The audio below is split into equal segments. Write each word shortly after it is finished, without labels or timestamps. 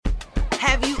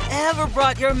Have you ever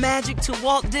brought your magic to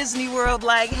Walt Disney World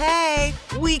like, hey,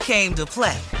 we came to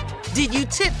play? Did you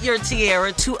tip your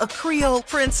tiara to a Creole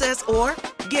princess or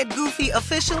get goofy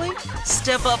officially?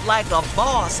 Step up like a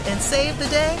boss and save the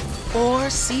day? Or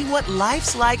see what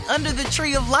life's like under the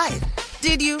tree of life?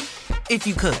 Did you? If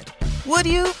you could. Would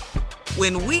you?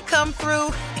 When we come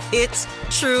through, it's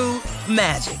true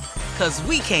magic. 'Cause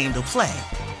we came to play.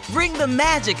 Bring the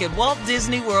magic at Walt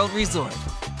Disney World Resort.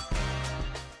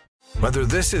 Whether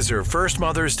this is her first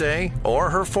Mother's Day or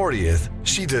her 40th,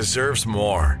 she deserves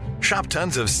more. Shop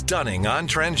tons of stunning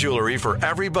on-trend jewelry for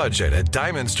every budget at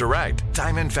Diamonds Direct.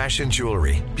 Diamond fashion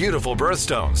jewelry, beautiful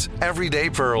birthstones,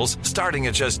 everyday pearls starting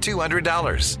at just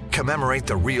 $200. Commemorate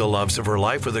the real loves of her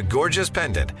life with a gorgeous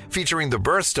pendant featuring the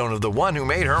birthstone of the one who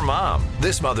made her mom.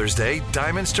 This Mother's Day,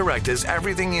 Diamonds Direct is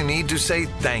everything you need to say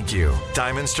thank you.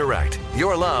 Diamonds Direct,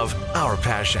 your love, our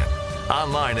passion.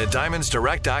 Online at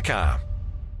diamondsdirect.com.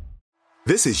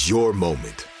 This is your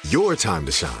moment, your time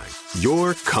to shine,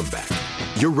 your comeback.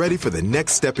 You're ready for the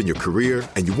next step in your career,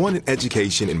 and you want an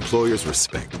education employers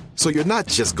respect. So you're not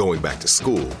just going back to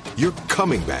school, you're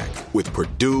coming back with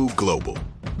Purdue Global.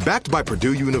 Backed by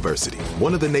Purdue University,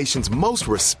 one of the nation's most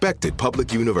respected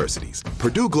public universities,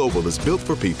 Purdue Global is built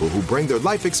for people who bring their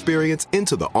life experience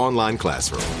into the online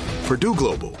classroom. Purdue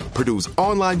Global, Purdue's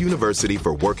online university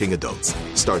for working adults.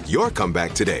 Start your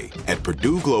comeback today at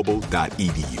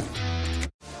purdueglobal.edu.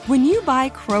 When you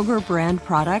buy Kroger brand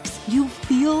products, you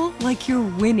feel like you're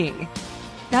winning.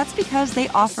 That's because they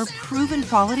offer proven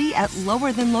quality at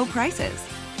lower than low prices.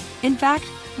 In fact,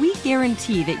 we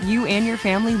guarantee that you and your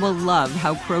family will love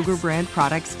how Kroger brand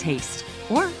products taste,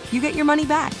 or you get your money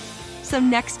back. So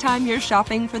next time you're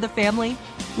shopping for the family,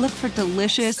 look for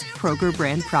delicious Kroger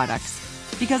brand products,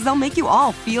 because they'll make you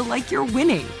all feel like you're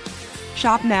winning.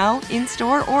 Shop now,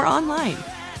 in-store, or online.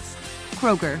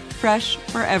 Kroger, fresh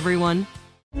for everyone.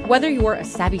 Whether you're a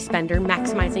savvy spender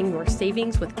maximizing your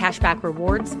savings with cashback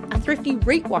rewards, a thrifty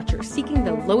rate watcher seeking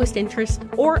the lowest interest,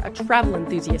 or a travel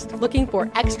enthusiast looking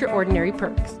for extraordinary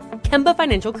perks, Kemba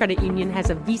Financial Credit Union has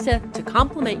a visa to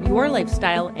complement your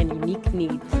lifestyle and unique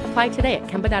needs. Apply today at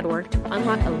Kemba.org to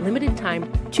unlock a limited time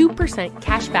 2%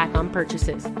 cash back on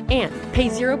purchases and pay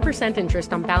 0%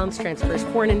 interest on balance transfers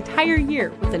for an entire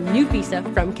year with a new visa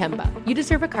from Kemba. You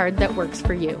deserve a card that works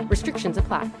for you. Restrictions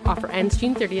apply. Offer ends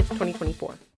June 30th,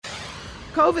 2024.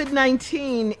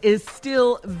 COVID-19 is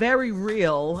still very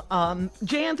real.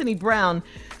 J. Anthony Brown.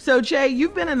 So, Jay,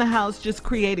 you've been in the house just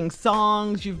creating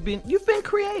songs. You've been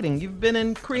creating. You've been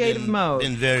in creative mode.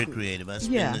 Been very creative. I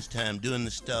spend this time doing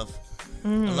the stuff,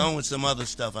 along with some other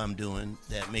stuff I'm doing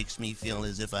that makes me feel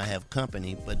as if I have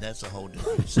company, but that's a whole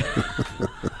different subject.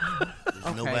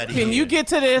 Okay. Nobody Can here. you get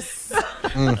to this? I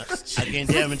can't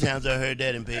tell how many times I heard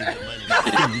that and paid the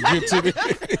money.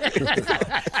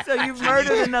 So you've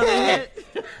murdered another hit?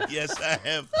 Yes, I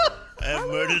have. I have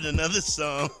murdered another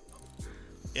song.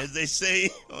 As they say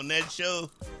on that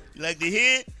show, you like to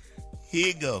hear it? Here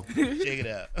you go. Check it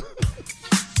out.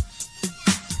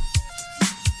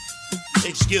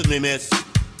 Excuse me, miss.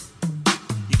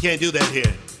 You can't do that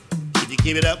here. If you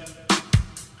keep it up,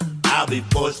 I'll be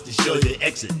forced to show you the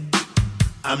exit.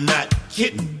 I'm not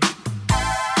kidding.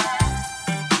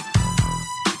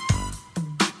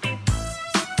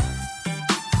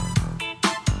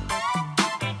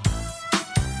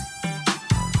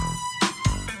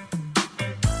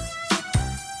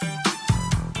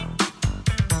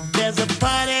 There's a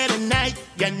party tonight,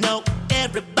 you know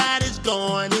everybody's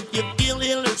going. If you feel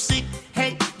ill or sick,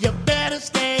 hey, you better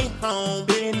stay home.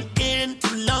 Been in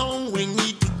too long, we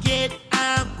need to get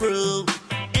our groove.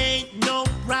 Ain't no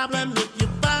problem if you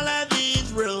follow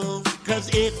these rules. Cause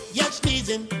if you're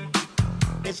sneezing,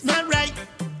 it's not right.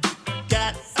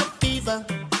 Got a fever,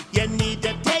 you need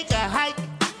to take a hike.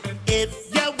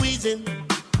 If you're wheezing,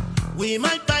 we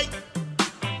might fight.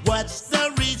 What's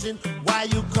the reason why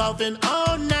you coughing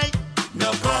all night?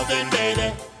 No coughing,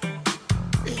 baby.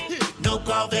 No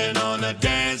coughing on the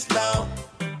dance floor.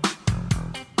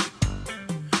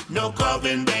 No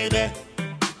coughing, baby.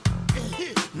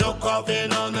 No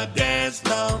coughing on the dance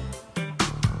floor.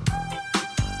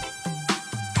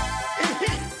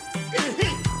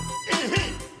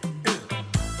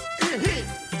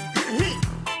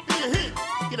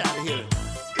 Get out of here.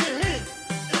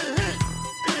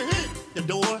 The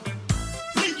door.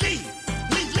 Please leave.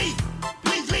 Please leave.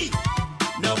 Please leave.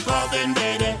 No coughing,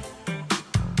 baby.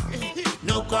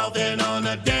 No coughing on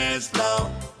the dance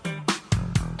floor.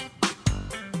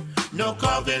 No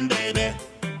coughing, baby.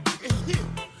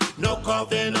 No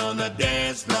coughing on the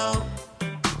dance floor.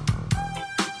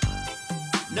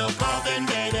 No coughing,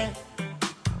 baby.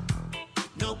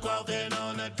 No coughing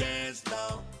on the dance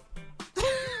floor.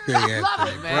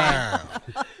 Anthony Brown.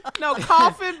 No,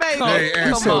 coffin, baby. Hey,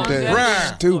 Come Anthony on.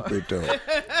 Brown. Stupid, though.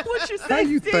 What you say, How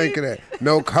you Steve? think of that?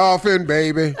 No coffin,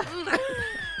 baby.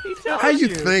 He told How you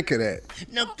think of that?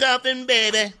 No coffin,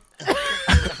 baby.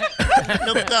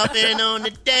 No coffin on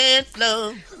the dance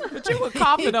floor. But you were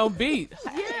coughing on beat.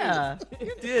 Yeah,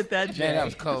 you did that, Jay. Man, that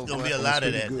was cold. There's gonna boy. be a lot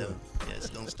of that though. Yes,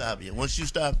 don't stop you. Once you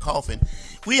start coughing,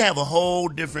 we have a whole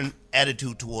different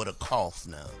attitude toward a cough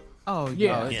now. Oh,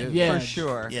 Yeah, yeah, yeah. for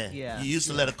sure. Yeah. You used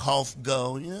to let a cough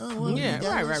go. You know, well, Yeah, you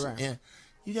got a little- right. Yeah.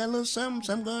 You got a little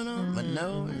something going on, but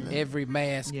no. Every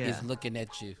mask Yeah. is looking at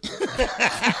you.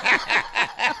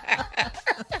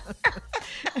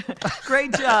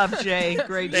 Great job, Jay.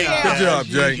 Great job. Thank you. Good job, As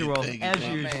Jay. usual. Thank you. As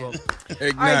Man. usual.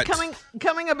 Ignat. All right,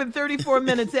 coming up in 34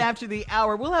 minutes after the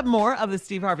hour, we'll have more of the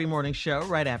Steve Harvey Morning Show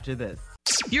right after this.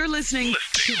 You're listening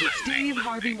to the Steve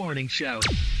Harvey Morning Show.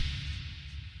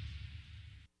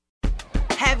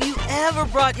 Have you ever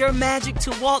brought your magic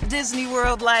to Walt Disney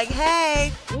World like,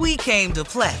 hey, we came to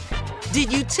play?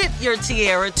 Did you tip your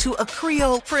tiara to a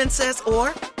Creole princess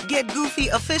or get goofy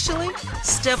officially?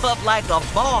 Step up like a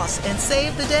boss and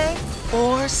save the day?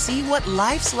 Or see what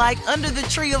life's like under the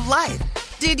tree of life?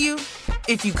 Did you?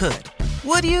 If you could.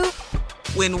 Would you?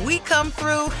 When we come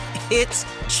through, it's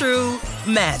true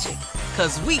magic.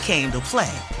 'Cause we came to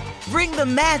play. Bring the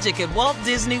magic at Walt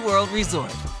Disney World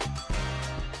Resort.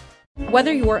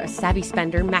 Whether you're a savvy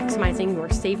spender maximizing your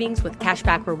savings with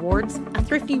cashback rewards, a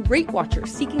thrifty rate watcher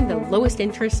seeking the lowest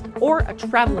interest, or a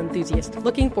travel enthusiast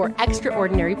looking for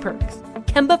extraordinary perks,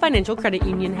 Kemba Financial Credit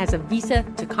Union has a visa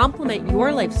to complement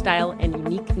your lifestyle and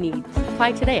unique needs.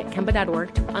 Apply today at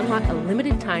Kemba.org to unlock a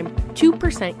limited-time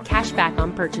 2% cash back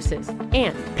on purchases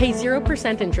and pay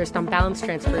 0% interest on balance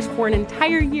transfers for an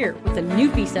entire year with a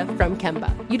new visa from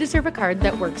Kemba. You deserve a card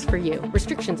that works for you.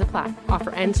 Restrictions apply.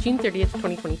 Offer ends June 30th,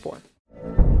 2024.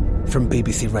 From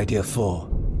BBC Radio 4,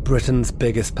 Britain's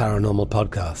biggest paranormal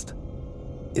podcast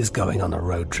is going on a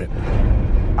road trip.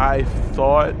 I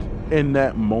thought in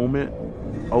that moment,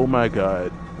 oh my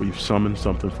God, we've summoned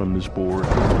something from this board.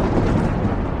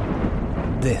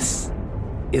 This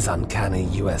is Uncanny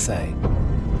USA.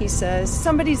 He says,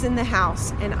 somebody's in the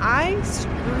house, and I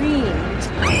screamed.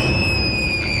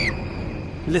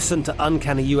 Listen to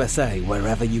Uncanny USA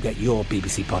wherever you get your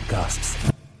BBC podcasts,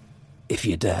 if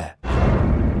you dare.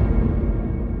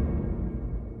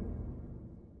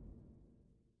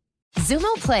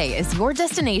 Zumo Play is your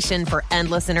destination for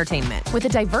endless entertainment. With a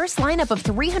diverse lineup of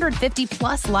 350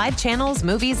 plus live channels,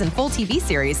 movies, and full TV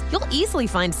series, you'll easily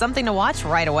find something to watch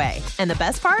right away. And the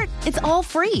best part? It's all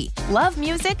free. Love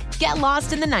music? Get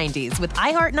lost in the 90s with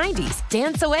iHeart 90s,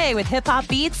 dance away with hip-hop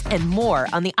beats, and more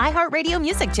on the iHeartRadio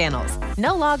music channels.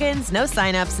 No logins, no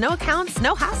signups, no accounts,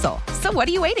 no hassle. So what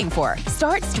are you waiting for?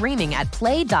 Start streaming at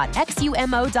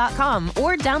play.xumo.com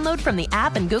or download from the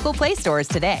app and Google Play stores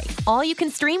today. All you can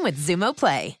stream with Zumo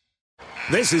Play.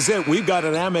 This is it. We've got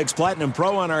an Amex Platinum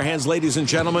Pro on our hands, ladies and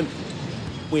gentlemen.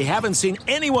 We haven't seen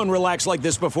anyone relax like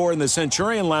this before in the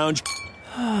Centurion Lounge.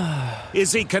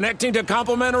 Is he connecting to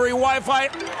complimentary Wi-Fi?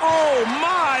 Oh,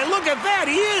 my. Look at that.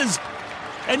 He is.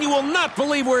 And you will not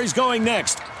believe where he's going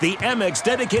next. The Amex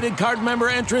dedicated card member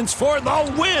entrance for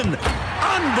the win.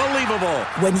 Unbelievable.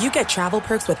 When you get travel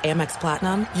perks with Amex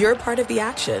Platinum, you're part of the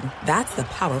action. That's the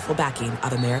powerful backing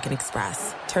of American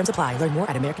Express. Terms apply. Learn more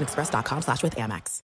at americanexpress.com/withAmex.